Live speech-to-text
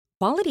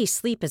Quality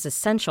sleep is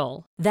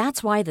essential.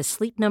 That's why the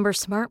Sleep Number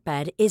Smart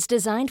Bed is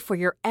designed for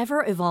your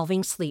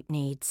ever-evolving sleep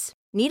needs.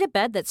 Need a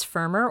bed that's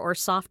firmer or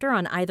softer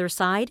on either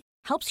side?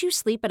 Helps you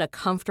sleep at a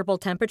comfortable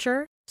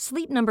temperature?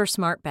 Sleep Number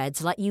Smart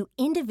Beds let you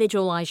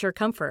individualize your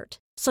comfort,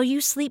 so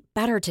you sleep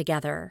better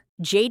together.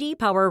 J.D.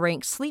 Power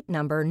ranks Sleep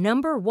Number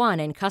number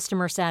 1 in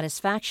customer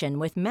satisfaction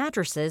with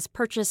mattresses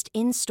purchased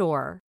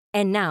in-store.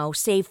 And now,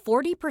 save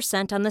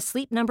 40% on the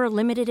Sleep Number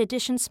Limited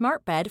Edition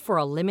Smart Bed for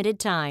a limited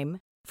time.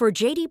 For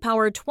J.D.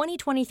 Power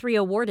 2023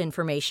 award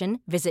information,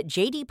 visit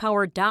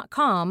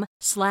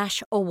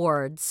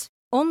jdpower.com/awards.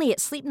 Only at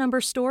Sleep Number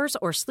stores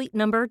or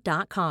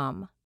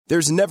sleepnumber.com.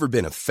 There's never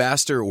been a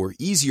faster or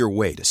easier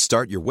way to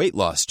start your weight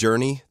loss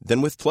journey than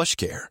with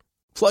PlushCare.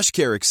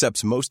 PlushCare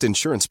accepts most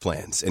insurance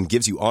plans and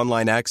gives you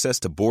online access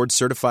to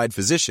board-certified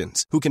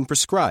physicians who can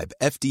prescribe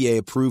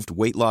FDA-approved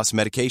weight loss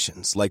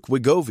medications like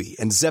Wegovy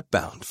and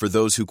Zepbound for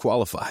those who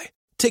qualify.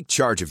 Take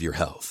charge of your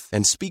health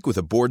and speak with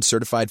a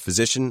board-certified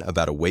physician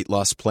about a weight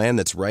loss plan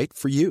that's right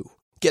for you.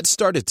 Get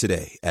started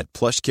today at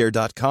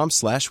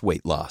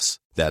plushcare.com/weight loss.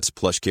 That's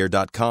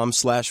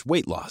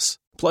plushcare.com/weight loss.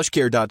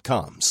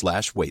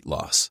 plushcare.com/weight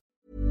loss.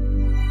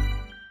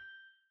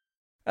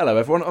 Hello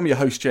everyone, I'm your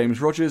host James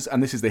Rogers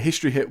and this is the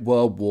History Hit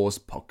World Wars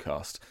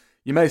podcast.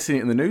 You may have seen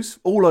it in the news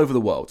all over the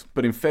world,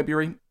 but in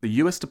February, the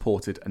US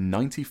deported a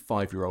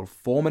 95-year-old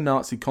former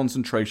Nazi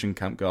concentration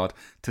camp guard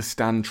to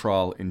stand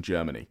trial in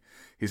Germany.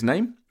 His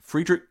name?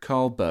 Friedrich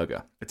Karl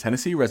Berger, a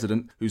Tennessee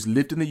resident who's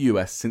lived in the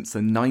US since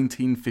the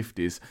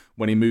 1950s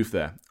when he moved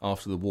there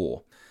after the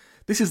war.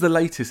 This is the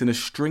latest in a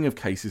string of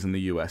cases in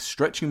the US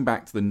stretching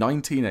back to the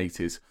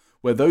 1980s,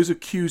 where those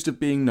accused of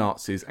being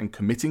Nazis and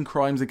committing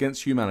crimes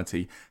against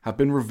humanity have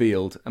been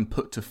revealed and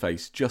put to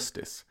face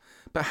justice.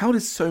 But how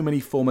did so many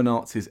former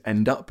Nazis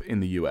end up in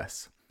the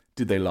US?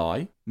 Did they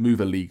lie, move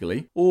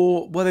illegally,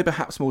 or were they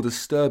perhaps more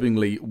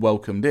disturbingly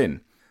welcomed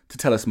in? To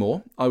tell us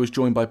more, I was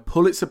joined by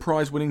Pulitzer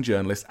Prize-winning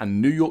journalist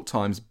and New York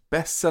Times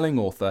best-selling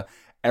author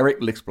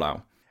Eric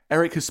Lichtblau.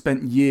 Eric has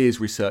spent years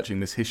researching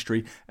this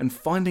history and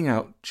finding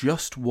out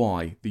just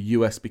why the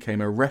US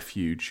became a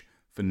refuge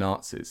for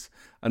Nazis.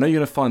 I know you're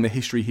going to find the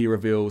history he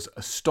reveals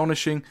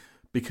astonishing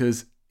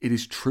because it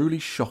is truly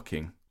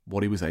shocking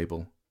what he was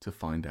able to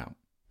find out.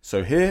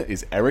 So here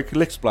is Eric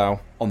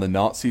Lichtblau on the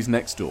Nazis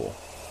next door.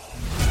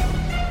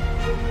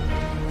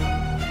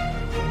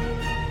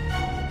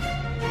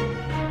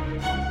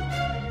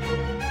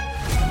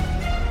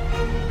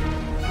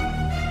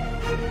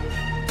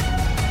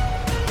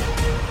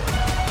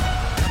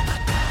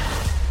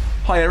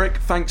 Hi Eric,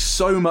 thanks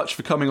so much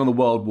for coming on the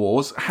World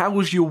Wars. How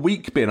has your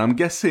week been? I'm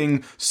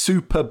guessing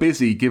super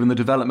busy given the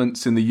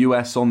developments in the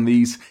US on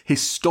these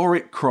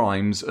historic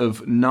crimes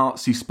of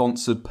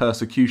Nazi-sponsored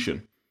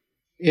persecution.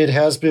 It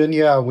has been,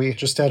 yeah. We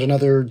just had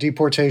another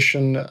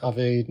deportation of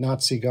a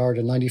Nazi guard,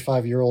 a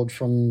 95-year-old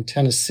from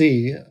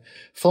Tennessee,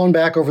 flown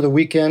back over the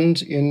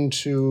weekend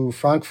into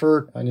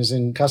Frankfurt and is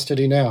in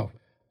custody now,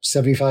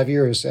 75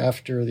 years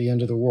after the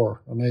end of the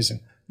war. Amazing.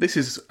 This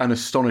is an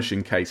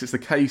astonishing case. It's the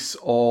case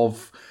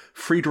of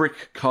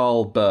Friedrich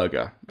Karl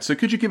Berger. So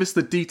could you give us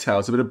the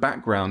details, a bit of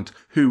background?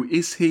 Who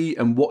is he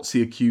and what's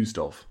he accused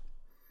of?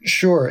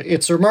 Sure.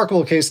 It's a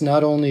remarkable case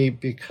not only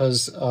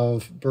because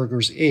of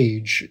Berger's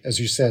age, as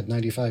you said,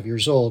 95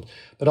 years old,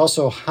 but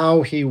also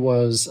how he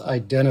was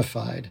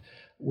identified,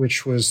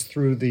 which was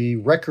through the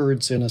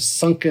records in a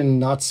sunken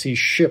Nazi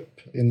ship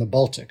in the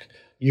Baltic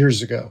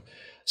years ago.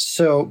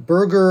 So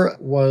Berger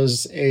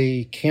was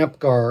a camp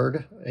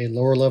guard, a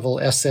lower-level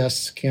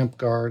SS camp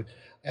guard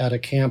at a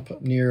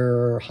camp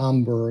near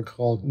Hamburg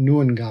called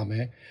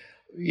Neuengamme.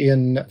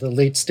 In the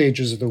late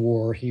stages of the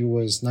war, he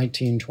was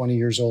 19, 20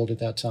 years old at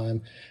that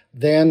time.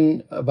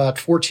 Then, about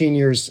 14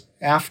 years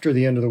after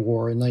the end of the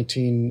war, in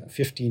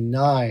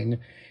 1959,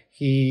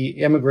 he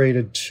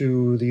immigrated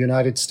to the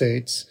United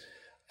States.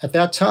 At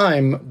that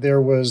time,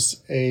 there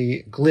was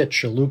a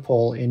glitch, a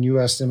loophole in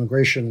U.S.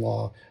 immigration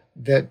law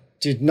that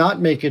did not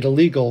make it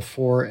illegal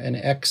for an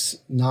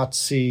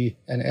ex-Nazi,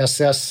 an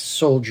SS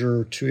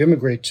soldier to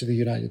immigrate to the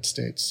United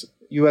States.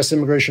 U.S.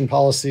 immigration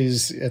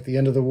policies at the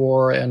end of the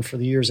war and for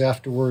the years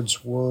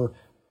afterwards were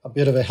a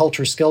bit of a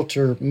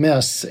helter-skelter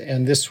mess,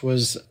 and this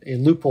was a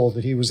loophole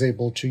that he was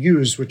able to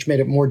use, which made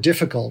it more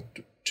difficult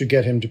to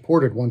get him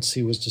deported once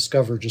he was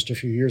discovered just a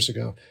few years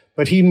ago.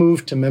 But he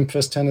moved to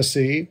Memphis,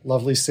 Tennessee,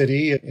 lovely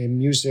city, a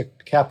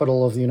music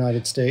capital of the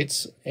United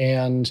States,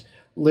 and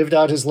lived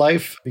out his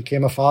life,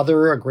 became a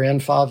father, a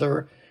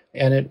grandfather,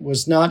 and it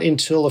was not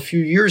until a few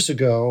years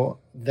ago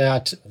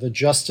that the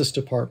Justice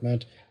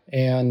Department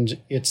and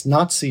its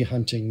Nazi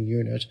hunting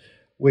unit,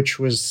 which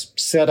was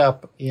set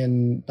up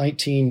in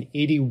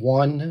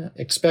 1981,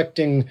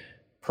 expecting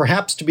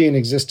perhaps to be in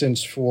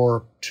existence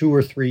for 2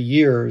 or 3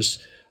 years,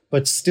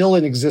 but still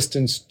in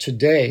existence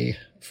today,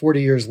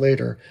 40 years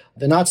later.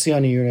 The Nazi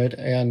hunting unit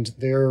and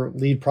their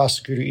lead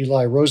prosecutor,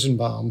 Eli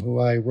Rosenbaum, who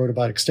I wrote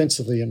about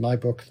extensively in my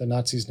book, The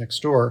Nazis Next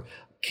Door,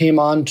 came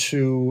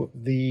onto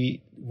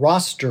the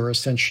roster,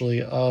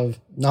 essentially,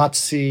 of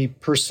Nazi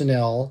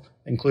personnel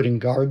including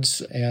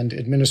guards and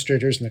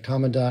administrators and the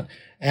commandant,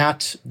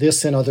 at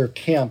this and other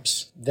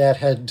camps that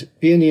had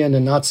been in a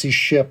Nazi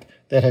ship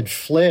that had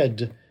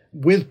fled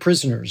with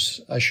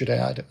prisoners, I should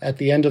add, at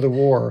the end of the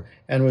war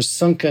and was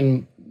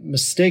sunken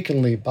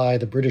mistakenly by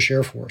the British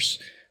Air Force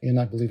in,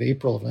 I believe,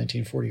 April of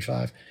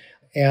 1945.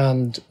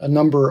 And a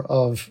number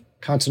of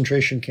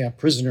concentration camp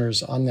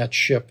prisoners on that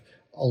ship,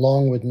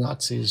 along with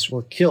Nazis,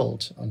 were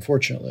killed,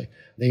 unfortunately.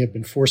 They had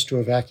been forced to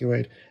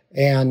evacuate.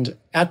 And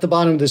at the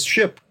bottom of this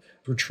ship,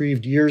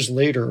 retrieved years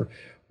later,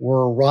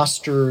 were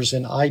rosters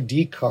and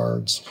ID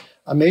cards,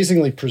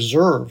 amazingly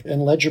preserved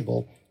and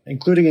legible,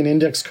 including an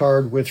index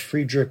card with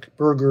Friedrich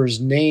Berger's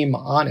name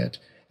on it.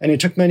 And it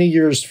took many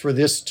years for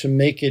this to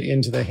make it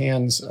into the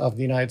hands of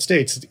the United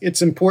States.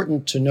 It's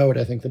important to note,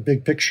 I think the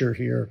big picture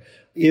here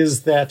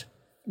is that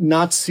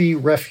Nazi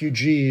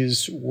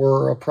refugees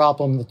were a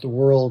problem that the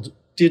world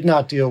did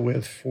not deal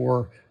with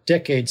for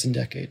decades and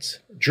decades.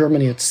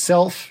 Germany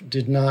itself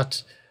did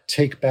not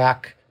take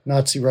back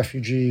Nazi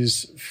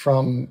refugees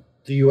from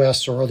the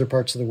U.S. or other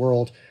parts of the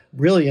world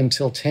really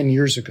until 10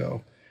 years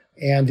ago.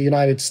 And the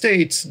United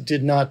States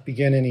did not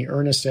begin any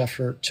earnest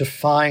effort to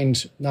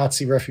find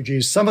Nazi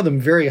refugees, some of them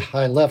very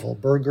high level.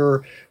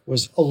 Berger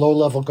was a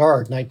low-level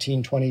guard,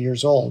 19, 20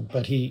 years old,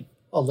 but he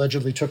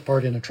allegedly took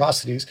part in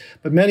atrocities.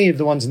 But many of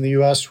the ones in the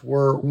U.S.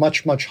 were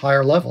much, much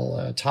higher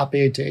level. Top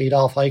aide to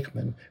Adolf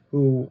Eichmann,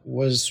 who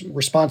was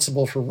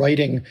responsible for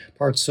writing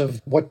parts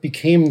of what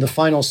became the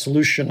final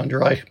solution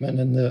under Eichmann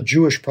and the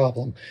Jewish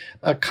problem.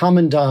 A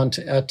commandant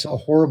at a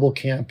horrible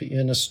camp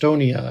in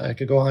Estonia. I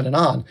could go on and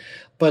on.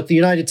 But the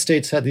United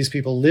States had these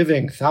people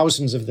living,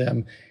 thousands of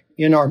them,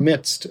 in our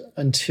midst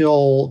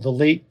until the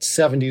late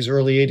 70s,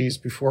 early 80s,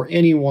 before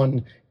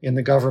anyone in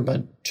the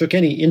government took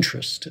any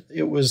interest.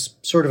 It was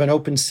sort of an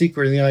open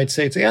secret in the United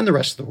States and the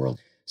rest of the world.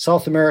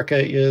 South America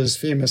is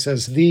famous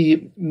as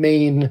the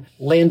main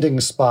landing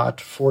spot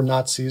for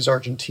Nazis,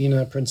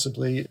 Argentina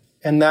principally,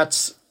 and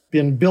that's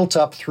been built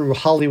up through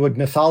Hollywood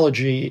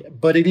mythology,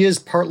 but it is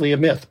partly a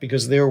myth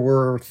because there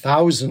were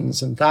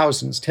thousands and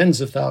thousands, tens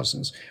of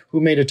thousands,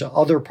 who made it to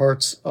other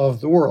parts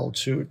of the world,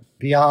 to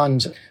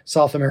beyond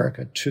South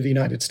America, to the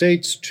United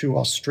States, to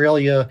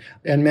Australia,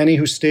 and many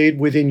who stayed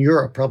within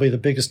Europe. Probably the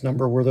biggest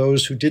number were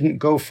those who didn't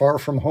go far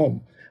from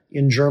home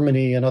in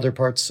Germany and other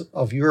parts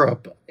of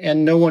Europe,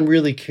 and no one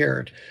really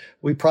cared.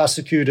 We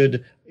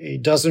prosecuted a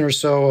dozen or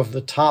so of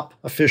the top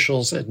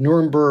officials at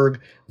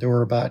Nuremberg. There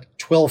were about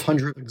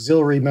 1,200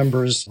 auxiliary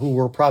members who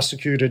were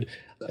prosecuted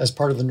as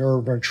part of the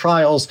Nuremberg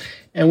trials.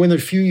 And within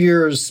a few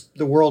years,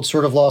 the world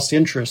sort of lost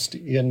interest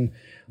in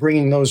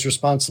bringing those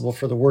responsible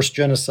for the worst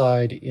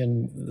genocide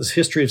in the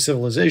history of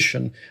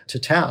civilization to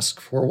task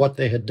for what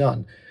they had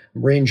done,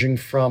 ranging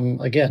from,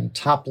 again,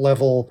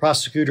 top-level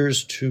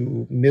prosecutors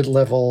to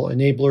mid-level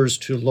enablers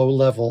to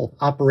low-level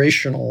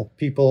operational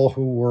people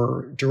who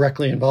were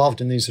directly involved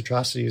in these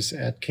atrocities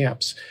at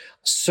camps.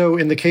 So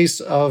in the case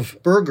of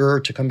Berger,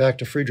 to come back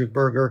to Friedrich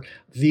Berger,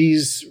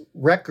 these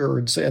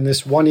records and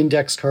this one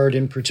index card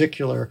in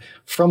particular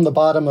from the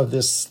bottom of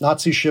this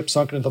Nazi ship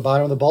sunken at the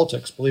bottom of the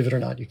Baltics, believe it or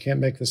not, you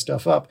can't make this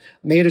stuff up,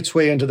 made its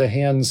way into the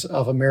hands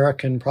of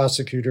American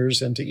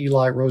prosecutors and to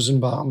Eli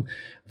Rosenbaum,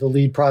 the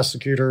lead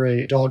prosecutor,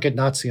 a dogged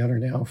Nazi hunter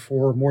now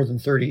for more than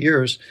 30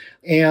 years.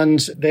 And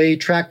they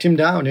tracked him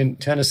down in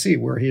Tennessee,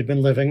 where he had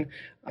been living.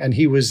 And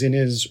he was in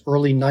his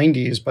early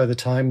 90s by the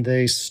time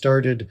they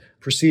started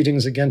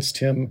proceedings against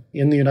him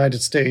in the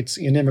United States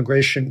in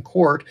immigration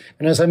court.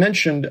 And as I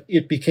mentioned,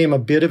 it became a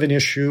bit of an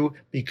issue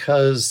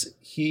because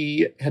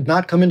he had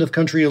not come into the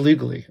country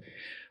illegally.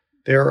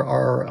 There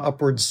are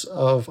upwards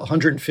of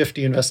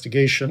 150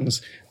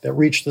 investigations that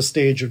reach the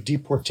stage of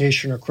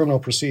deportation or criminal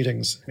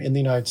proceedings in the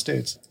United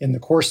States in the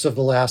course of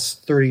the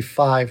last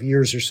 35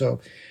 years or so.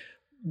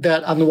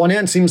 That on the one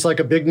hand seems like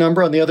a big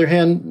number. On the other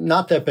hand,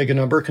 not that big a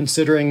number,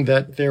 considering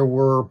that there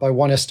were, by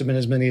one estimate,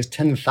 as many as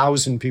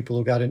 10,000 people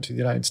who got into the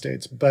United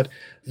States. But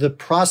the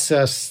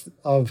process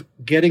of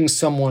getting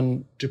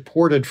someone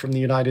deported from the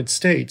United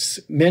States,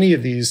 many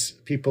of these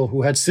people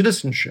who had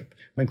citizenship,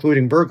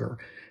 including Berger,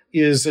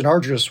 is an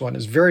arduous one,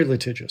 is very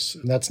litigious.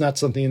 And that's not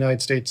something the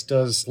United States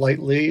does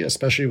lightly,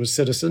 especially with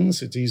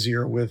citizens. It's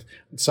easier with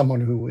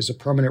someone who is a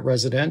permanent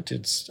resident.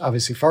 It's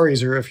obviously far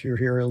easier if you're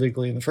here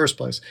illegally in the first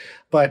place.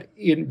 But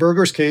in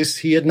Berger's case,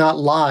 he had not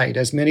lied,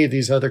 as many of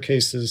these other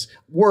cases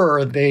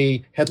were.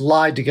 They had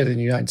lied to get in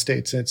the United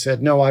States and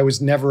said, no, I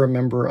was never a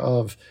member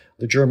of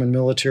the German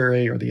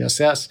military or the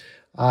SS.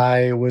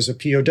 I was a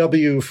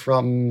POW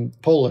from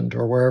Poland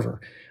or wherever.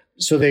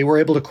 So they were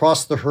able to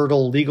cross the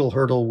legal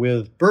hurdle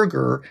with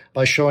Berger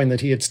by showing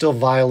that he had still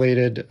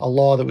violated a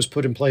law that was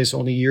put in place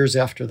only years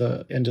after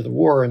the end of the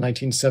war in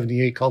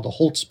 1978 called the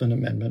Holtzman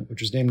Amendment, which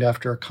was named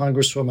after a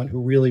congresswoman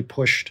who really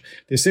pushed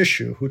this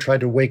issue, who tried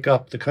to wake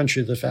up the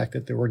country to the fact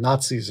that there were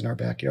Nazis in our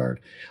backyard.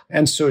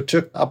 And so it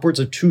took upwards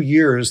of 2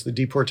 years, the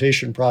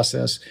deportation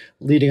process,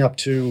 leading up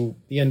to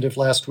the end of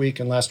last week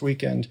and last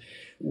weekend,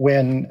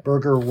 when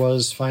Berger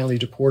was finally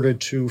deported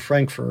to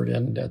Frankfurt.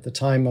 And at the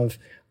time of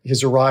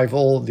his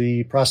arrival,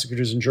 the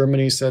prosecutors in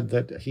Germany said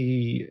that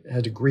he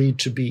had agreed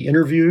to be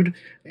interviewed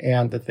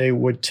and that they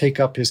would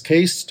take up his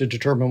case to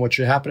determine what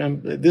should happen to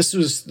him. This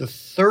was the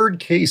third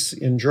case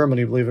in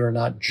Germany, believe it or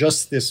not,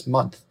 just this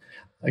month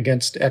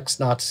against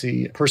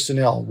ex-Nazi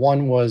personnel.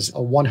 One was a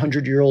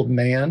 100-year-old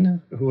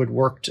man who had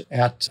worked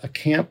at a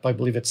camp, I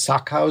believe at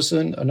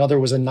Sachsenhausen. Another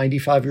was a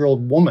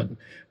 95-year-old woman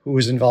who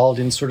was involved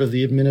in sort of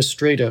the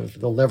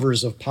administrative, the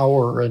levers of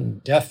power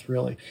and death,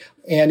 really.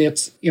 And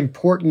it's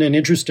important and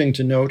interesting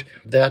to note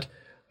that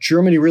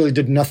Germany really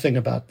did nothing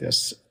about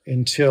this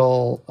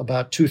until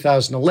about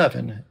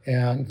 2011.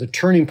 And the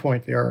turning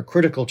point there, a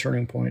critical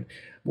turning point,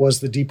 was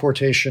the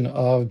deportation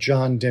of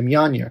John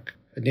Demjanjuk,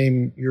 a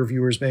name your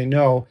viewers may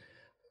know.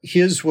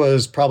 His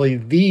was probably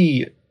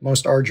the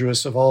most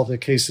arduous of all the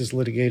cases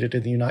litigated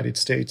in the United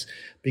States,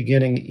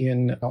 beginning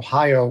in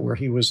Ohio, where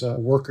he was a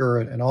worker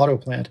at an auto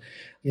plant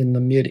in the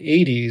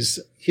mid-'80s.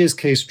 His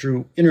case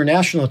drew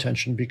international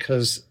attention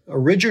because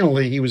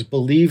originally he was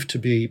believed to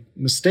be,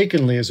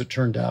 mistakenly as it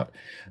turned out,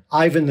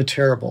 Ivan the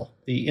Terrible,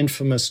 the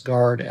infamous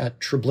guard at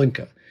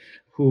Treblinka,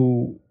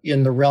 who,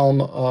 in the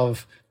realm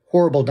of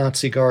horrible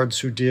Nazi guards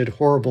who did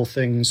horrible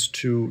things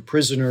to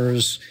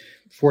prisoners,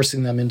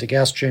 forcing them into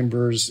gas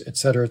chambers, et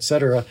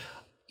cetera,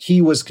 he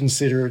was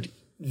considered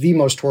the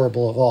most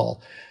horrible of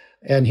all.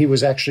 And he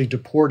was actually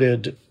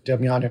deported,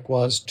 Demjanjuk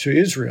was, to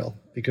Israel,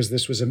 because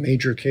this was a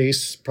major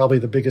case, probably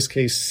the biggest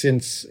case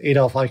since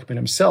Adolf Eichmann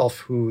himself,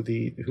 who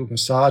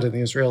Mossad and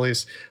the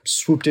Israelis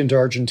swooped into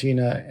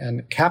Argentina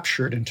and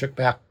captured and took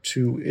back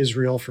to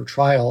Israel for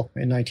trial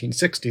in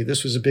 1960.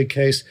 This was a big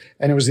case.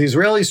 And it was the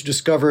Israelis who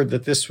discovered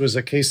that this was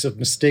a case of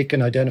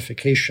mistaken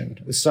identification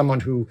with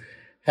someone who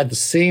had the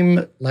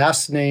same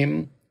last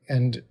name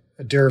and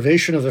a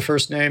derivation of the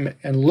first name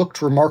and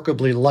looked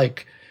remarkably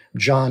like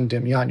John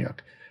Demjanjuk.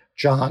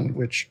 John,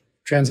 which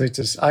translates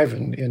as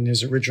Ivan in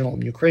his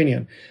original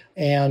Ukrainian.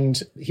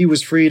 And he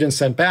was freed and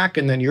sent back.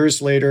 And then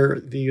years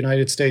later, the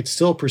United States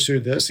still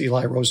pursued this,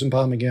 Eli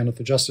Rosenbaum again at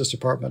the Justice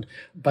Department,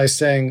 by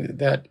saying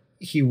that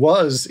he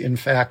was, in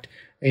fact,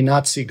 a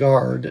Nazi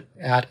guard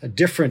at a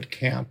different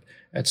camp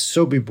at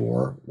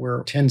Sobibor,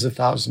 where tens of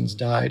thousands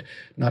died.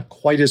 Not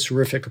quite as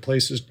horrific a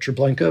place as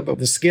Treblinka, but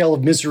the scale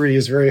of misery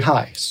is very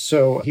high.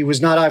 So he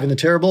was not Ivan the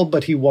Terrible,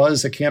 but he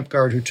was a camp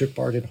guard who took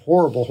part in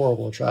horrible,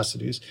 horrible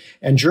atrocities.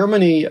 And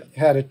Germany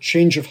had a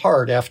change of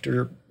heart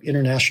after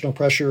international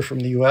pressure from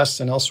the U.S.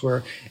 and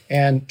elsewhere,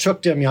 and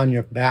took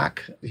Demjanjuk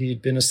back.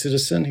 He'd been a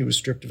citizen. He was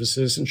stripped of his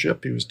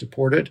citizenship. He was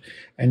deported.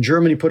 And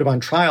Germany put him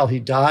on trial. He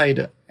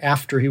died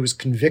after he was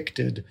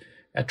convicted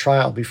at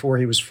trial, before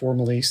he was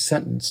formally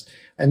sentenced.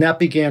 And that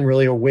began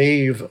really a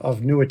wave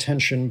of new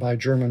attention by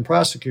German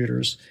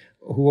prosecutors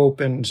who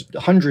opened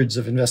hundreds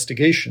of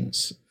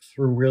investigations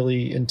through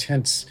really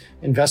intense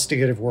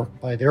investigative work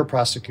by their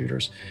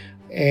prosecutors,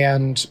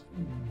 and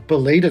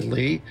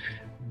belatedly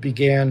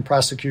began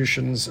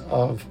prosecutions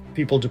of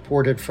people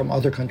deported from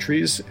other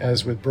countries,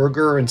 as with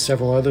Berger and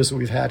several others that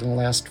we've had in the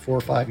last 4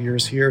 or 5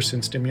 years here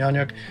since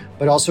Demjanjuk,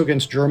 but also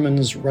against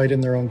Germans right in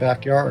their own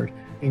backyard,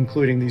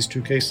 including these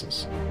two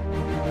cases.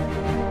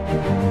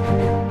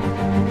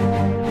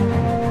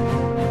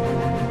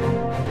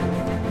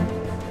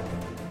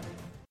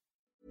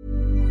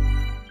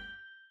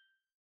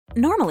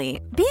 Normally,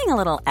 being a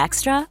little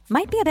extra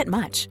might be a bit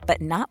much,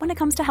 but not when it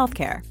comes to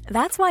healthcare.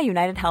 That's why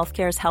United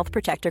Healthcare's Health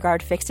Protector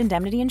Guard fixed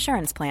indemnity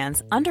insurance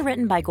plans,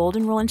 underwritten by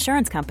Golden Rule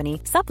Insurance Company,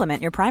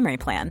 supplement your primary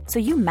plan so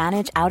you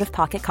manage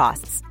out-of-pocket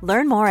costs.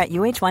 Learn more at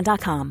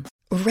UH1.com.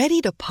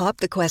 Ready to pop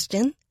the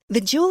question?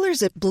 The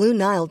jewelers at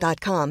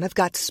BlueNile.com have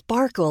got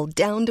sparkle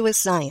down to a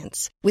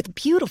science with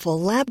beautiful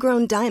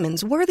lab-grown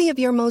diamonds worthy of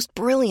your most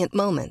brilliant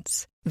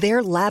moments.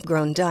 Their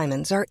lab-grown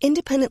diamonds are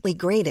independently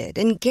graded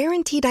and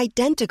guaranteed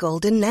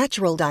identical to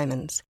natural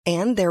diamonds,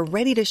 and they're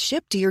ready to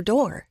ship to your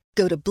door.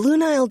 Go to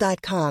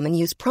BlueNile.com and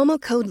use promo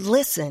code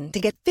LISTEN to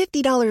get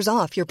 $50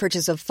 off your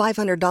purchase of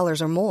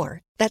 $500 or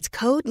more. That's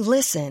code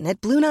LISTEN at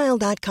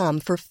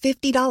BlueNile.com for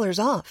 $50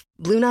 off.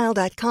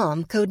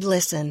 BlueNile.com, code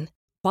LISTEN.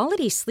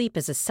 Quality sleep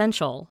is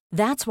essential.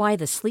 That's why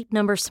the Sleep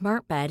Number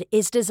Smart Bed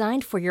is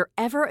designed for your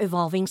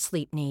ever-evolving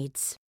sleep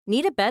needs.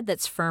 Need a bed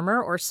that's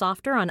firmer or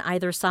softer on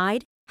either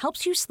side?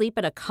 Helps you sleep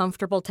at a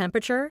comfortable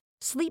temperature?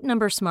 Sleep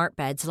Number Smart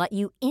Beds let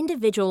you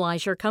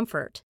individualize your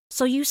comfort,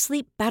 so you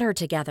sleep better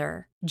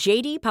together.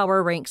 J.D.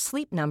 Power ranks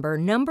Sleep Number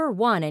number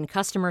 1 in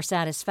customer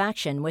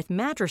satisfaction with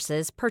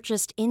mattresses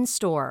purchased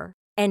in-store.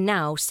 And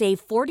now,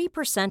 save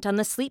 40% on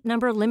the Sleep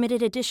Number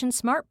Limited Edition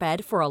Smart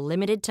Bed for a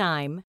limited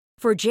time.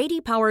 For J.D.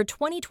 Power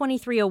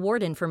 2023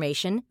 award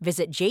information,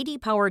 visit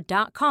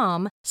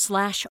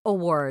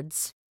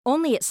jdpower.com/awards.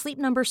 Only at Sleep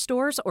Number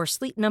stores or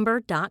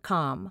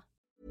sleepnumber.com.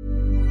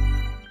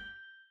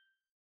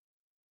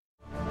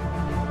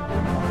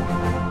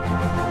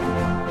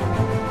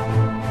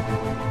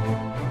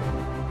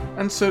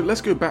 And so let's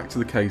go back to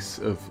the case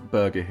of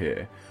Berger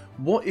here.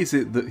 What is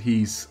it that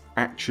he's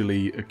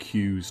actually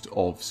accused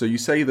of? So you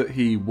say that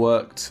he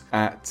worked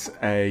at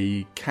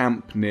a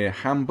camp near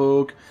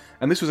Hamburg,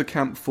 And this was a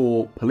camp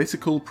for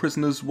political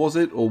prisoners, was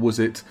it? Or was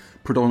it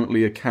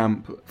predominantly a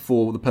camp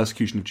for the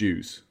persecution of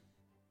Jews?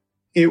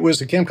 It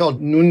was a camp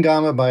called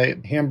Neuengamme by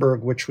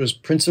Hamburg, which was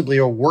principally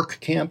a work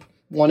camp.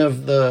 One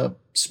of the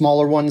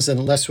smaller ones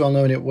and less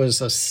well-known, it was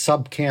a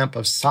sub-camp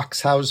of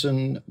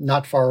Sachshausen,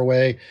 not far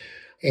away.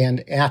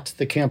 And at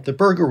the camp that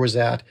Berger was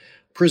at,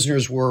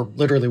 prisoners were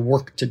literally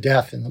worked to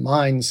death in the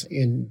mines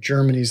in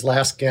Germany's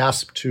last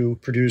gasp to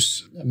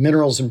produce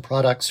minerals and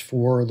products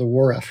for the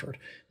war effort.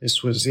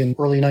 This was in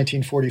early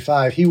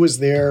 1945. He was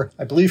there,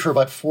 I believe, for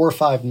about 4 or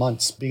 5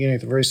 months, beginning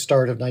at the very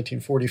start of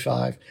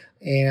 1945.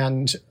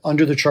 And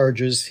under the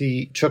charges,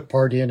 he took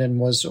part in and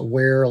was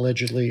aware,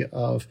 allegedly,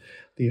 of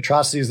the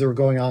atrocities that were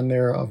going on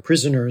there, of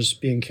prisoners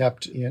being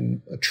kept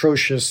in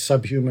atrocious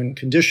subhuman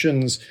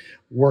conditions,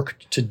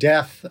 worked to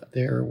death.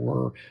 There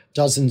were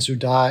dozens who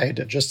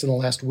died just in the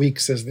last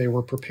weeks as they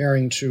were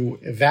preparing to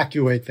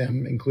evacuate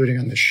them, including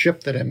on the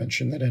ship that I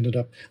mentioned that ended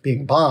up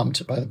being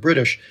bombed by the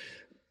British.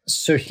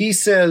 So he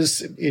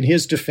says in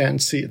his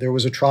defense, there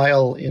was a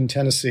trial in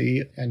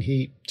Tennessee and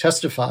he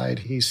testified.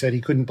 He said he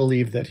couldn't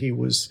believe that he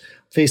was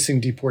facing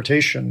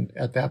deportation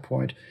at that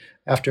point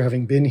after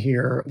having been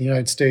here in the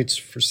United States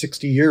for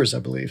 60 years, I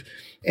believe.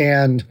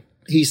 And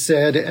he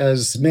said,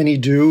 as many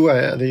do,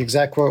 the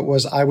exact quote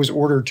was, "I was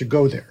ordered to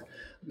go there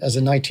as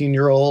a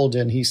 19-year-old."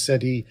 And he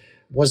said he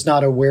was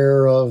not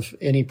aware of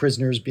any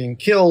prisoners being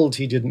killed.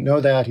 He didn't know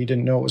that. He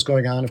didn't know what was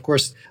going on. Of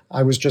course,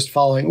 "I was just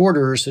following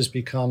orders" has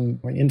become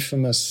an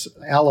infamous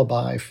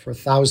alibi for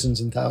thousands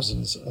and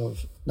thousands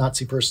of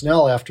Nazi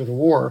personnel after the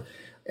war.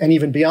 And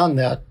even beyond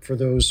that, for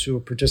those who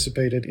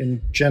participated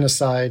in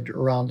genocide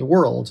around the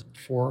world,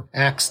 for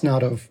acts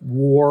not of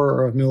war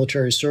or of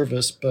military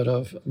service, but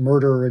of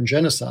murder and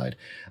genocide.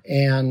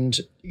 And,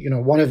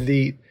 one of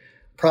the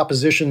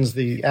propositions,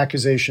 the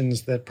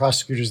accusations that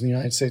prosecutors in the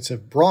United States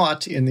have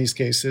brought in these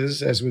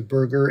cases, as with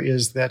Berger,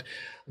 is that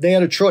they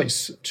had a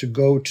choice to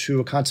go to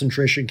a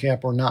concentration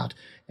camp or not.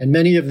 And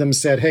many of them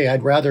said, hey,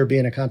 I'd rather be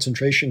in a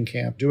concentration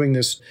camp, doing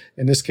this,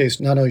 in this case,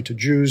 not only to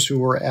Jews who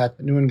were at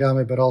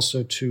Neuengamme, but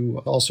also to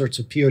all sorts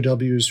of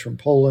POWs from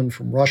Poland,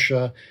 from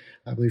Russia,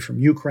 I believe from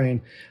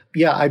Ukraine.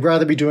 Yeah, I'd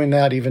rather be doing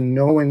that, even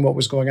knowing what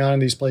was going on in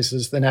these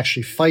places, than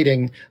actually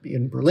fighting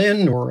in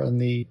Berlin or on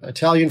the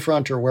Italian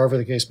front or wherever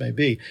the case may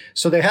be.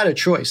 So they had a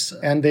choice,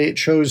 and they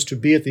chose to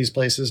be at these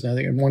places. And I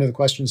think one of the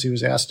questions he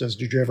was asked is,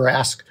 did you ever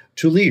ask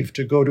to leave,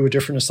 to go to a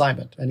different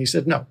assignment? And he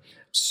said no.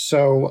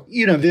 So,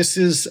 this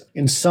is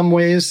in some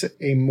ways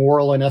a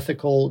moral and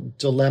ethical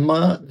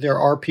dilemma. There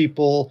are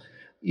people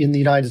in the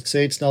United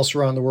States and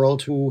elsewhere around the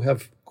world who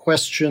have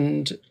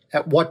questioned,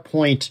 at what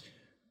point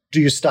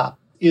do you stop?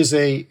 Is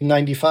a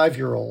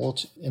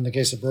 95-year-old, in the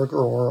case of Berger,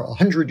 or a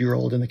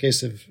 100-year-old, in the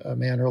case of a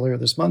man earlier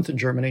this month in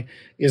Germany,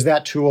 is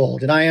that too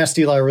old? And I asked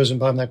Eli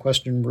Rosenbaum that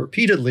question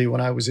repeatedly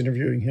when I was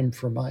interviewing him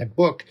for my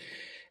book.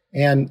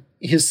 And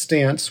his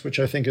stance, which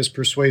I think is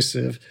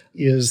persuasive,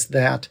 is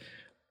that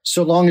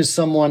so long as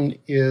someone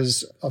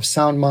is of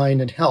sound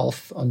mind and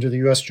health under the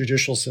U.S.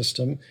 judicial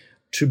system,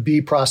 to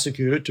be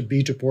prosecuted, to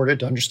be deported,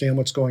 to understand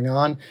what's going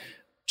on,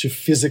 to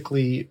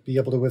physically be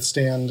able to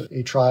withstand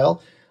a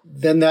trial,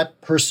 then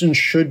that person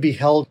should be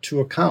held to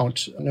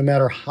account, no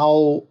matter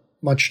how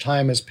much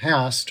time has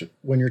passed,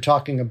 when you're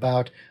talking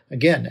about,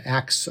 again,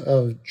 acts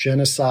of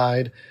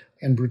genocide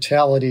and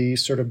brutality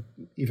sort of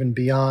even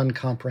beyond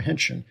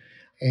comprehension.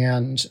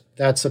 And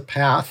that's a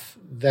path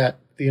that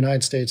the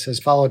United States has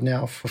followed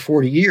now for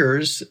 40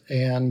 years.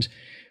 And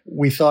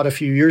we thought a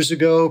few years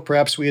ago,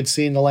 perhaps we had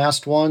seen the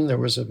last one. There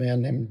was a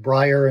man named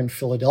Breyer in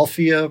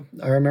Philadelphia,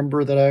 I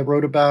remember, that I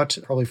wrote about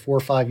probably 4 or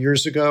 5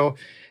 years ago.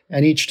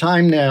 And each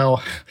time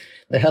now,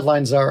 the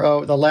headlines are,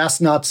 oh, the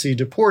last Nazi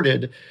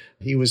deported.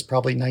 He was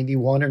probably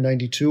 91 or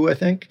 92, I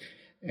think.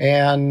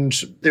 And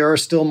there are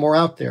still more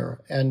out there.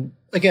 And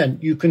again,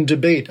 you can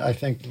debate, I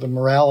think, the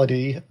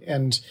morality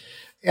and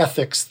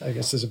ethics, I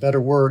guess is a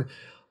better word.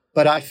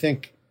 But I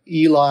think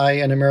Eli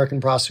and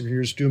American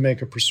prosecutors do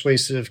make a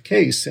persuasive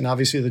case. And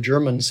obviously the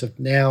Germans have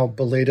now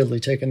belatedly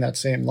taken that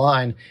same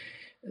line,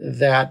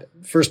 that,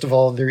 first of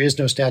all, there is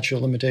no statute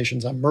of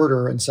limitations on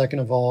murder. And second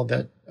of all,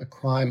 that a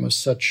crime of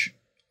such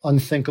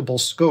unthinkable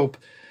scope,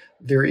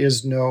 there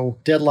is no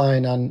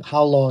deadline on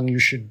how long you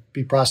should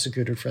be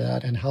prosecuted for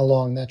that and how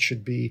long that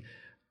should be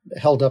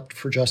held up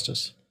for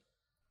justice.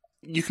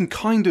 You can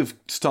kind of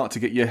start to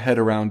get your head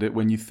around it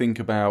when you think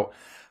about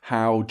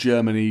how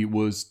Germany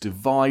was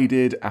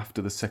divided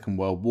after the Second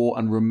World War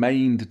and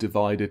remained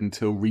divided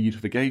until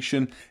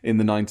reunification in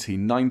the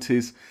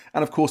 1990s.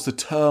 And of course, the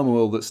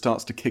turmoil that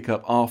starts to kick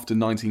up after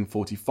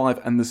 1945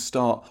 and the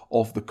start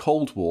of the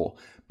Cold War.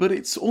 But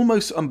it's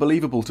almost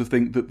unbelievable to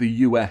think that the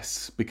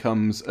US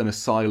becomes an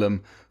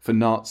asylum for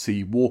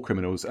Nazi war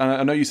criminals. And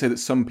I know you say that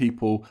some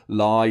people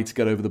lie to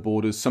get over the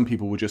borders, some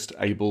people were just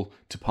able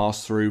to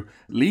pass through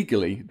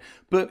legally.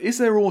 But is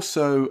there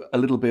also a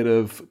little bit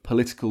of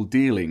political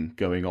dealing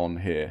going on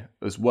here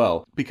as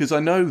well? Because I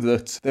know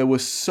that there were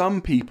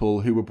some people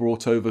who were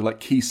brought over,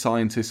 like key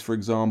scientists, for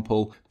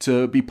example,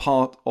 to be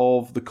part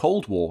of the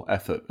Cold War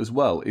effort as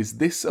well. Is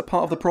this a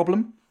part of the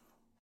problem?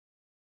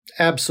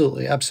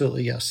 Absolutely,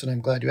 absolutely, yes. And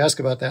I'm glad you asked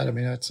about that. I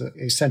mean, that's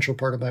a central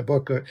part of my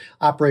book.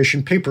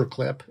 Operation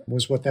Paperclip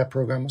was what that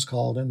program was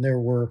called. And there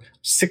were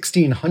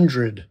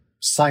 1,600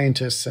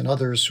 scientists and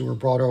others who were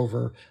brought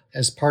over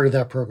as part of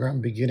that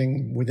program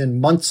beginning within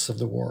months of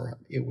the war.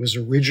 It was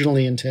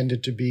originally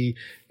intended to be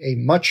a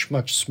much,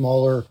 much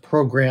smaller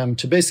program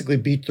to basically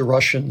beat the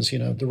Russians. You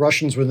know, the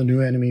Russians were the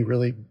new enemy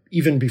really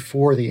even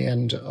before the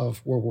end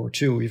of World War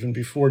II, even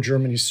before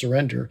Germany's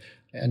surrender.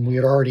 And we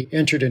had already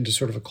entered into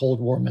sort of a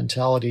Cold War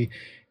mentality.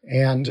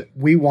 And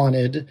we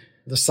wanted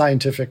the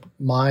scientific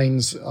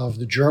minds of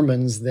the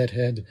Germans that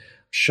had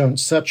shown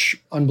such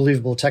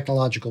unbelievable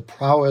technological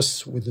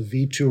prowess with the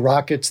V-2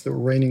 rockets that were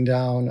raining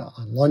down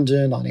on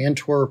London, on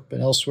Antwerp,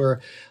 and elsewhere.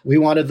 We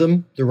wanted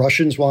them. The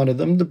Russians wanted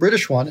them. The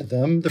British wanted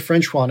them. The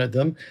French wanted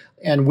them.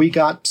 And we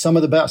got some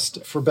of the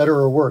best, for better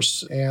or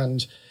worse.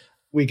 And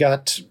we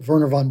got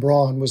Wernher von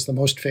Braun was the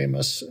most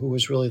famous, who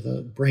was really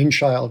the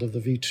brainchild of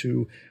the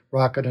V-2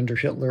 rocket under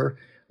Hitler.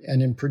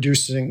 And in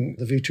producing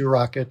the V-2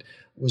 rocket,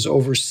 was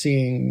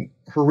overseeing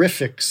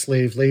horrific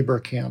slave labor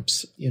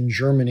camps in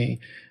Germany,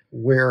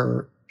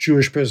 where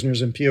Jewish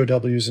prisoners and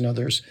POWs and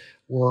others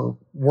were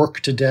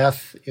worked to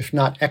death, if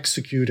not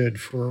executed,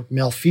 for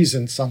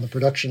malfeasance on the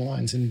production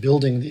lines in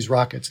building these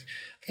rockets.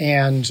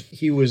 And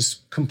he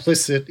was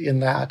complicit in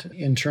that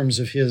in terms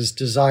of his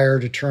desire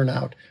to turn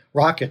out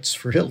rockets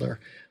for Hitler.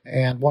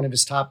 And one of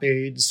his top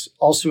aides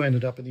also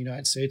ended up in the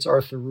United States,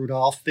 Arthur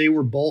Rudolph. They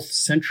were both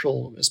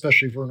central,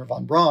 especially Wernher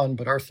von Braun,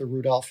 but Arthur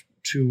Rudolph,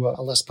 to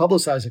a less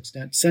publicized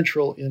extent,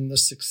 central in the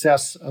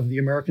success of the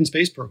American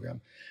space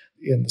program,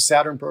 in the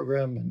Saturn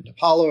program and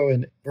Apollo.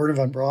 And Wernher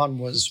von Braun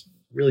was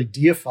really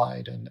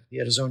deified, and he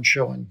had his own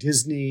show on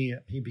Disney.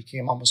 He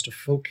became almost a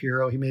folk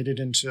hero. He made it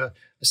into a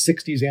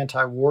 60s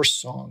anti-war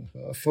song,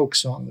 a folk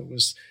song that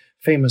was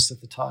famous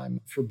at the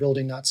time for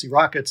building Nazi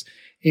rockets.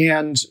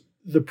 And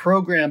the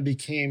program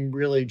became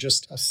really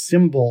just a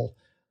symbol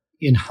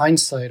in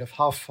hindsight of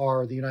how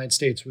far the United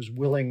States was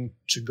willing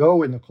to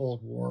go in the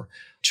Cold War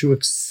to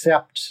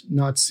accept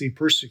Nazi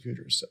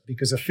persecutors,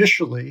 because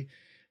officially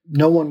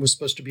no one was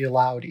supposed to be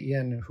allowed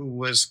in who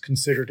was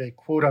considered a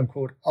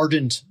quote-unquote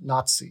ardent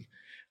Nazi,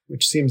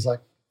 which seems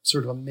like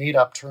sort of a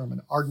made-up term,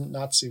 an ardent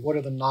Nazi. What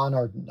do the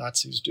non-ardent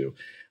Nazis do?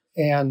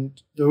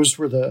 And those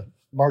were the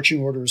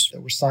marching orders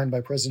that were signed by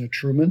President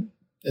Truman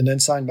and then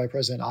signed by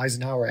President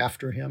Eisenhower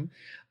after him.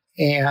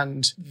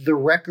 And the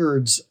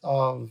records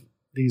of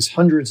these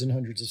hundreds and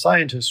hundreds of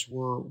scientists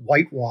were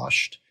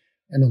whitewashed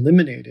and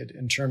eliminated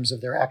in terms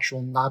of their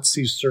actual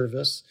Nazi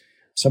service.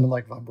 Someone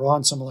like von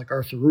Braun, someone like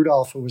Arthur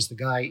Rudolph, who was the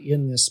guy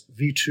in this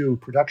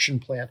V-2 production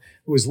plant,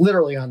 who was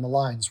literally on the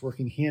lines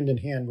working hand in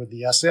hand with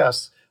the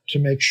SS to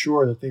make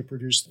sure that they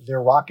produced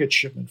their rocket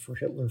shipment for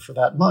Hitler for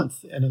that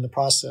month. And in the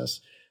process,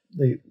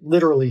 they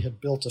literally had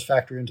built a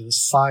factory into the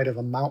side of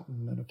a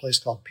mountain in a place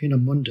called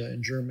Peenemünde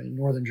in Germany,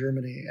 northern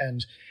Germany.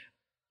 And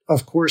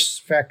of course,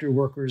 factory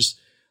workers,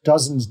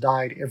 dozens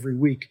died every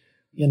week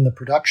in the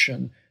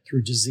production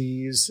through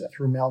disease,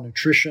 through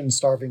malnutrition,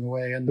 starving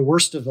away. And the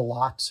worst of the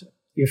lot,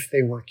 if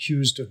they were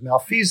accused of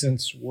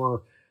malfeasance,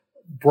 were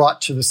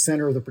brought to the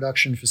center of the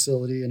production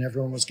facility, and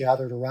everyone was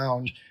gathered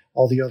around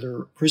all the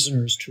other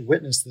prisoners to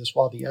witness this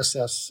while the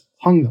SS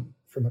hung them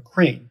from a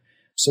crane.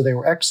 So they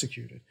were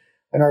executed.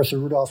 And Arthur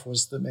Rudolph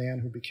was the man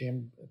who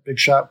became a big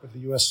shot with the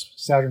U.S.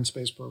 Saturn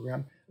space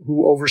program,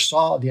 who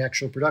oversaw the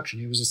actual production.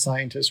 He was a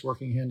scientist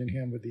working hand in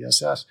hand with the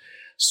SS.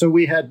 So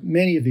we had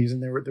many of these,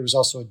 and there was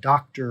also a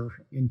doctor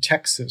in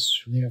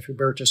Texas named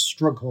Hubertus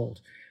Strughold,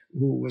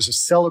 who was a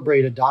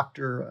celebrated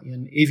doctor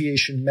in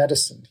aviation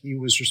medicine. He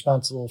was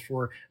responsible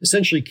for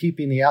essentially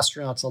keeping the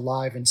astronauts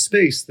alive in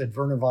space that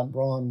Wernher von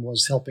Braun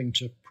was helping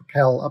to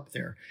propel up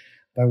there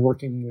by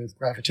working with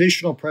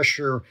gravitational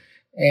pressure.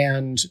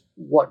 And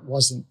what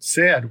wasn't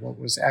said, what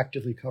was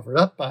actively covered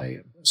up by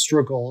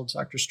Strughold,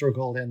 Dr.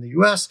 Strughold and the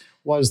U.S.,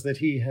 was that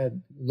he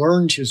had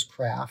learned his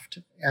craft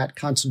at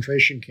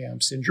concentration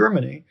camps in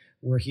Germany,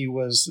 where he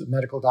was a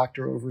medical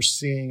doctor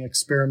overseeing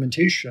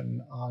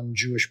experimentation on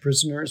Jewish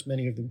prisoners,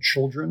 many of them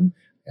children,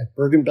 at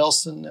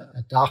Bergen-Belsen,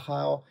 at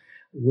Dachau,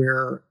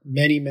 where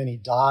many, many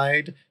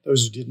died.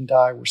 Those who didn't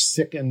die were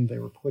sickened. They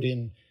were put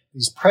in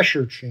these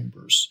pressure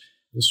chambers.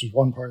 This was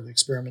one part of the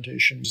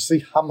experimentation, to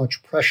see how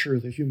much pressure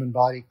the human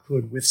body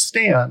could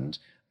withstand.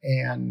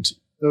 And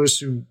those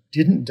who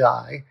didn't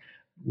die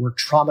were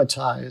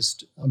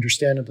traumatized,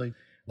 understandably.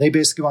 They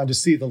basically wanted to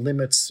see the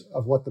limits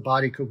of what the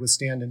body could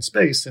withstand in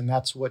space. And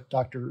that's what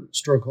Dr.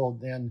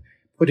 Strughold then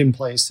put in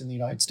place in the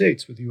United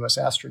States with U.S.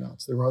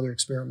 astronauts. There were other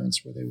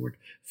experiments where they would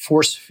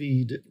force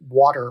feed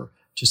water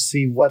to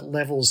see what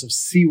levels of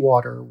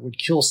seawater would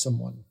kill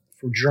someone.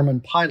 For German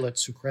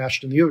pilots who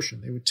crashed in the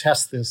ocean, they would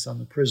test this on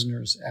the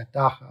prisoners at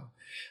Dachau.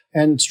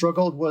 And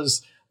Strughold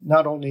was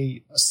not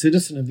only a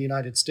citizen of the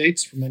United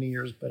States for many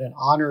years, but an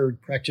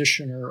honored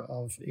practitioner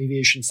of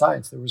aviation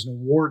science. There was an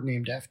award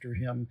named after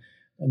him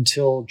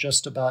until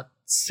just about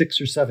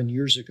 6 or 7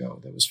 years ago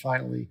that was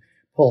finally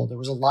pulled. There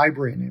was a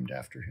library named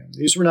after him.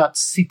 These were not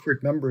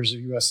secret members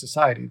of U.S.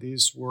 society.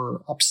 These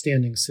were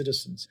upstanding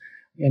citizens.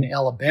 In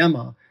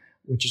Alabama,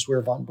 which is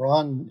where von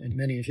Braun and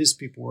many of his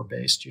people were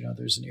based.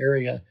 There's an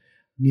area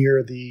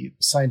near the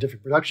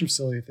scientific production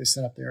facility that they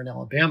sent up there in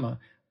Alabama,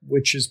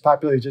 which is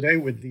populated today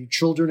with the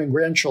children and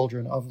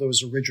grandchildren of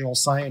those original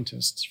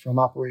scientists from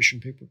Operation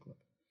Paperclip.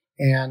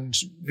 And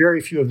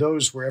very few of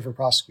those were ever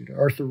prosecuted.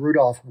 Arthur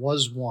Rudolph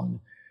was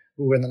one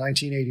who, in the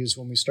 1980s,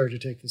 when we started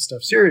to take this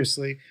stuff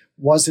seriously,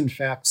 was in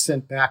fact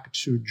sent back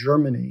to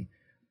Germany.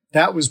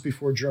 That was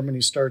before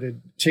Germany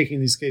started taking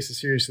these cases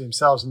seriously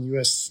themselves, and the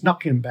U.S.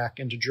 snuck him back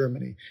into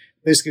Germany,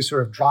 basically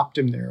sort of dropped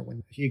him there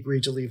when he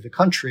agreed to leave the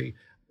country.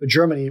 But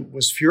Germany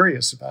was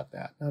furious about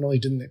that. Not only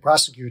didn't they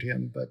prosecute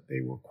him, but they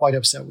were quite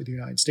upset with the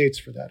United States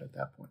for that at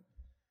that point.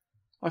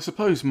 I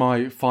suppose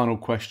my final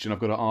question I've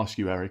got to ask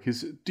you, Eric,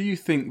 is do you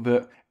think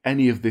that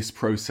any of this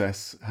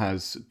process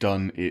has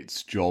done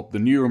its job? The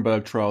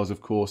Nuremberg trials,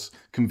 of course,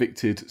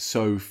 convicted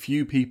so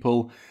few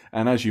people.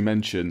 And as you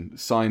mentioned,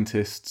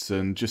 scientists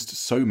and just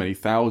so many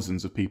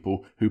thousands of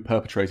people who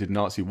perpetrated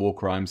Nazi war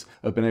crimes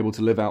have been able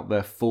to live out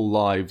their full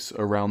lives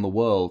around the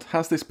world.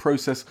 Has this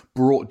process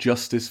brought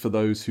justice for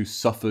those who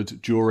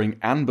suffered during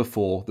and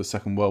before the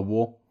Second World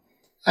War?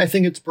 I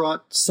think it's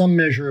brought some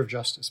measure of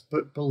justice,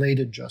 but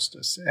belated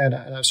justice. And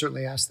I've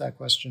certainly asked that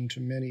question to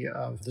many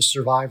of the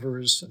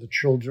survivors, the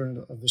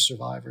children of the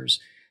survivors.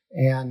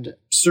 And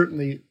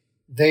certainly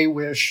they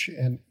wish,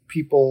 and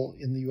people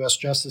in the U.S.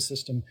 justice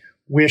system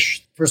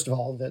wish, first of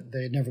all, that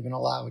they had never been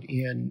allowed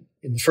in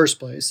the first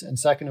place. And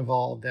second of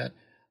all, that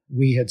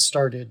we had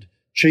started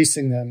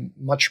chasing them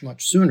much,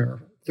 much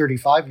sooner,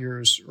 35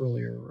 years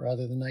earlier,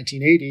 rather than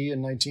 1980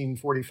 and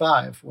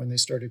 1945 when they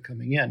started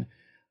coming in.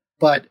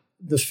 But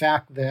the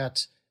fact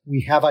that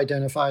we have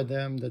identified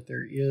them, that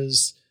there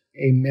is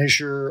a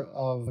measure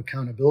of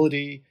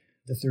accountability,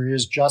 that there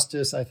is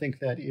justice, I think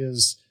that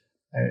is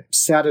a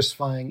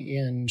satisfying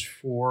end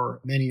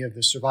for many of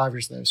the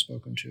survivors that I've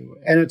spoken to.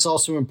 And it's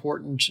also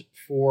important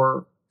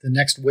for the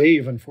next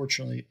wave,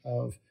 unfortunately,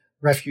 of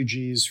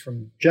refugees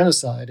from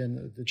genocide.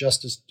 And the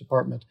Justice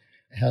Department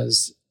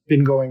has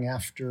been going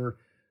after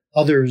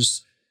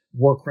others,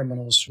 war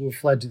criminals who have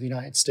fled to the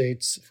United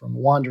States from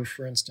Rwanda,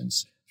 for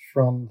instance,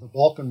 from the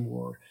Balkan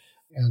War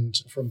and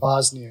from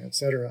Bosnia,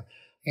 etc.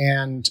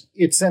 And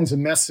it sends a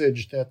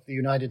message that the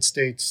United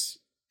States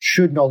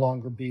should no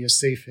longer be a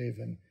safe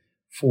haven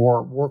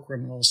for war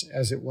criminals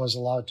as it was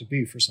allowed to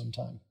be for some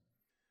time.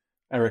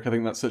 Eric, I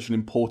think that's such an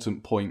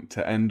important point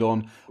to end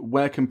on.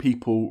 Where can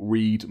people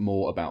read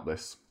more about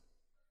this?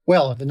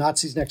 Well, The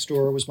Nazis Next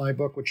Door was my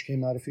book, which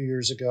came out a few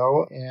years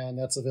ago, and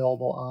that's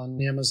available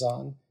on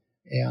Amazon.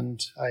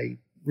 And I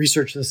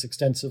researched this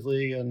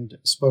extensively and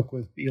spoke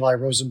with Eli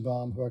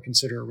Rosenbaum, who I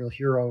consider a real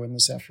hero in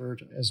this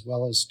effort, as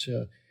well as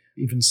to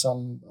even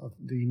some of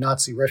the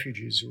Nazi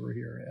refugees who were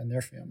here and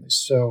their families.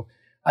 So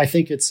I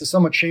think it's a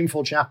somewhat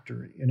shameful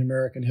chapter in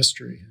American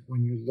history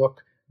when you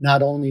look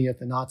not only at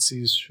the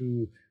Nazis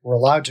who were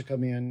allowed to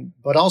come in,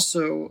 but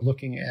also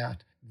looking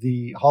at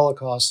the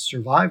Holocaust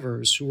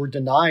survivors who were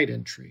denied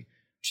entry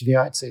to the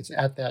United States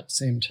at that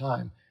same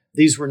time.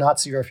 These were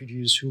Nazi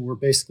refugees who were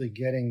basically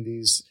getting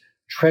these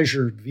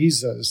treasured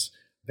visas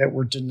that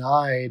were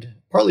denied,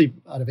 partly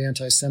out of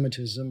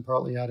anti-Semitism,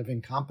 partly out of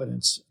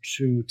incompetence,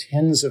 to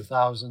tens of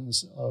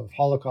thousands of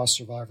Holocaust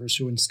survivors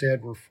who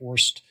instead were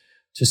forced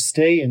to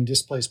stay in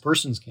displaced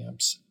persons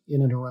camps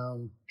in and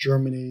around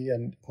Germany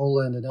and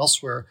Poland and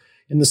elsewhere,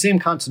 in the same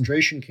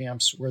concentration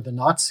camps where the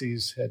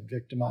Nazis had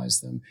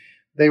victimized them.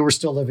 They were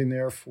still living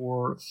there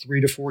for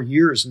 3 to 4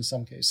 years in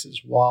some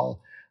cases,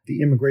 while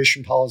the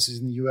immigration policies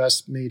in the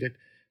U.S. made it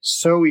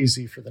so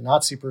easy for the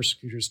Nazi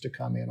persecutors to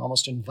come in,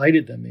 almost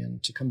invited them in.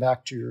 To come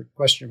back to your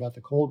question about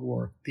the Cold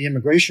War, the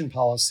immigration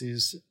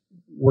policies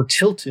were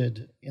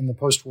tilted in the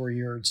post-war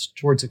years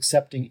towards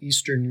accepting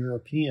Eastern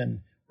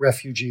European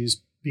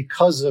refugees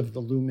because of the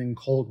looming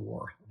Cold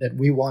War, that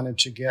we wanted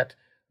to get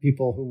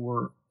people who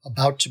were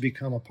about to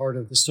become a part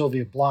of the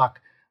Soviet bloc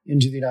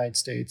into the United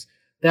States.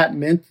 That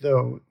meant,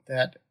 though,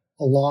 that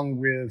along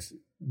with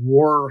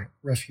war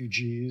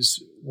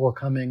refugees were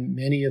coming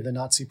many of the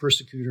Nazi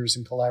persecutors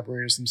and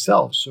collaborators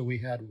themselves. So we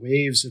had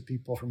waves of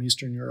people from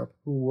Eastern Europe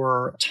who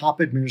were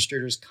top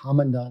administrators,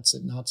 commandants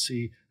at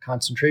Nazi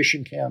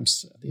concentration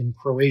camps. In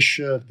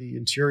Croatia, the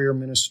interior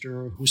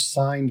minister who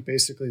signed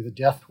basically the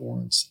death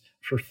warrants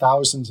for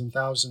thousands and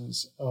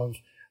thousands of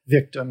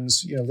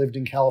victims, lived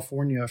in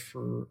California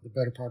for the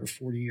better part of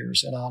 40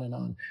 years and on and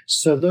on.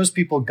 So those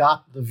people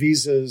got the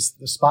visas,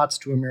 the spots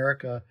to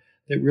America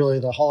that really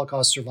the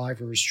Holocaust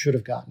survivors should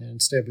have gotten, and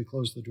instead we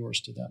closed the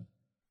doors to them.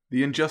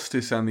 The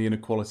injustice and the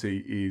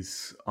inequality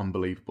is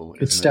unbelievable,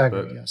 isn't it? It's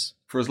staggering, yes.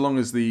 For as long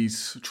as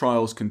these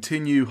trials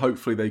continue,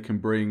 hopefully they can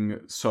bring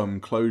some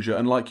closure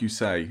and, like you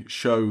say,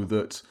 show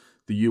that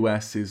the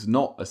US is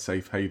not a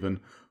safe haven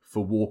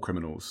for war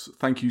criminals.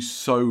 Thank you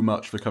so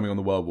much for coming on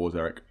The World Wars,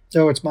 Eric.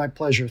 Oh, it's my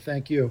pleasure.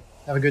 Thank you.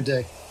 Have a good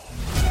day.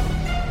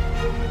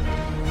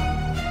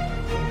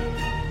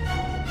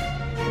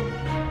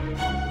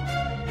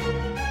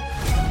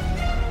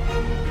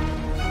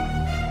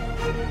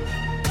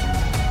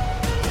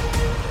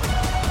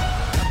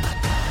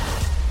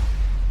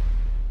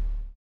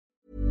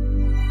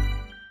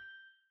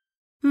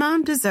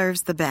 Mom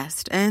deserves the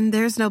best, and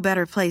there's no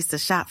better place to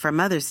shop for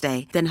Mother's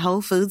Day than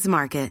Whole Foods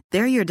Market.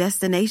 They're your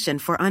destination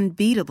for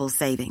unbeatable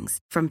savings,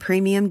 from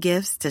premium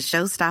gifts to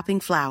show-stopping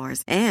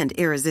flowers and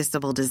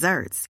irresistible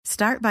desserts.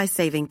 Start by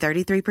saving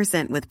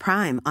 33% with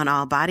Prime on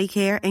all body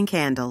care and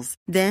candles.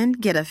 Then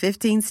get a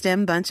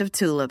 15-stem bunch of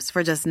tulips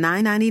for just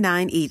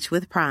 $9.99 each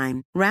with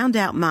Prime. Round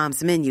out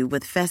Mom's menu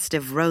with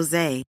festive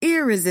rosé,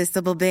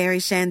 irresistible berry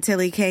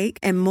chantilly cake,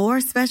 and more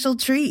special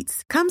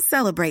treats. Come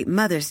celebrate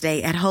Mother's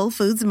Day at Whole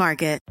Foods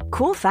Market.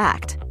 Cool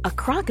fact, a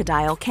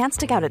crocodile can't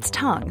stick out its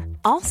tongue.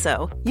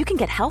 Also, you can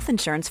get health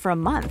insurance for a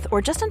month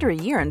or just under a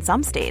year in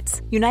some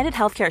states. United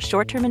Healthcare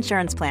short-term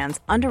insurance plans,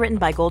 underwritten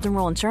by Golden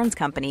Rule Insurance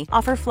Company,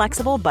 offer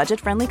flexible,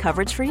 budget-friendly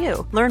coverage for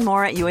you. Learn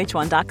more at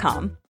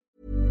uh1.com.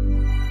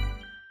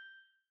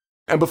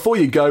 And before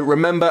you go,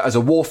 remember, as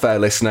a Warfare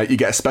listener, you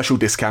get a special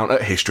discount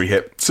at History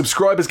Hit.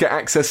 Subscribers get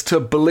access to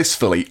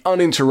blissfully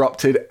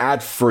uninterrupted,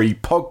 ad-free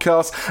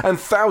podcasts and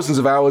thousands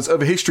of hours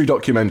of history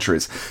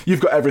documentaries.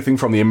 You've got everything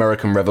from the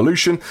American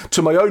Revolution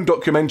to my own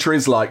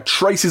documentaries like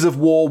Traces of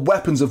War,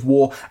 Weapons of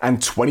War,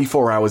 and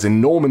 24 Hours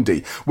in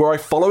Normandy, where I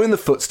follow in the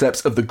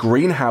footsteps of the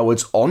Green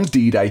Howards on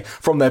D-Day,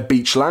 from their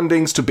beach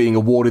landings to being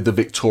awarded the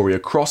Victoria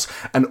Cross,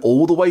 and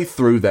all the way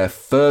through their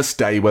first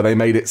day where they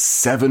made it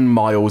 7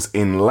 miles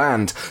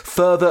inland,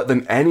 further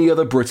than any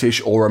other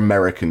British or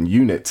American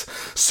unit.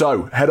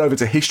 So head over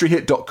to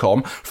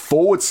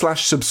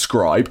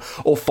historyhit.com/subscribe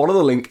or follow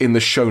the link in the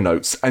show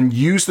notes and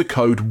use the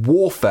code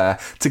WARFARE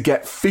to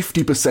get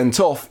 50%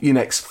 off your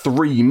next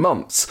 3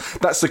 months.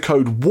 That's the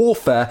code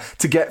WARFARE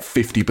to get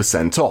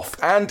 50% off.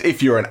 And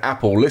if you're an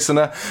Apple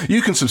listener,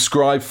 you can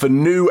subscribe for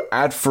new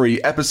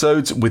ad-free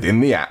episodes within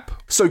the app.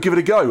 So give it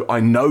a go.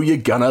 I know you're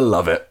gonna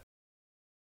love it.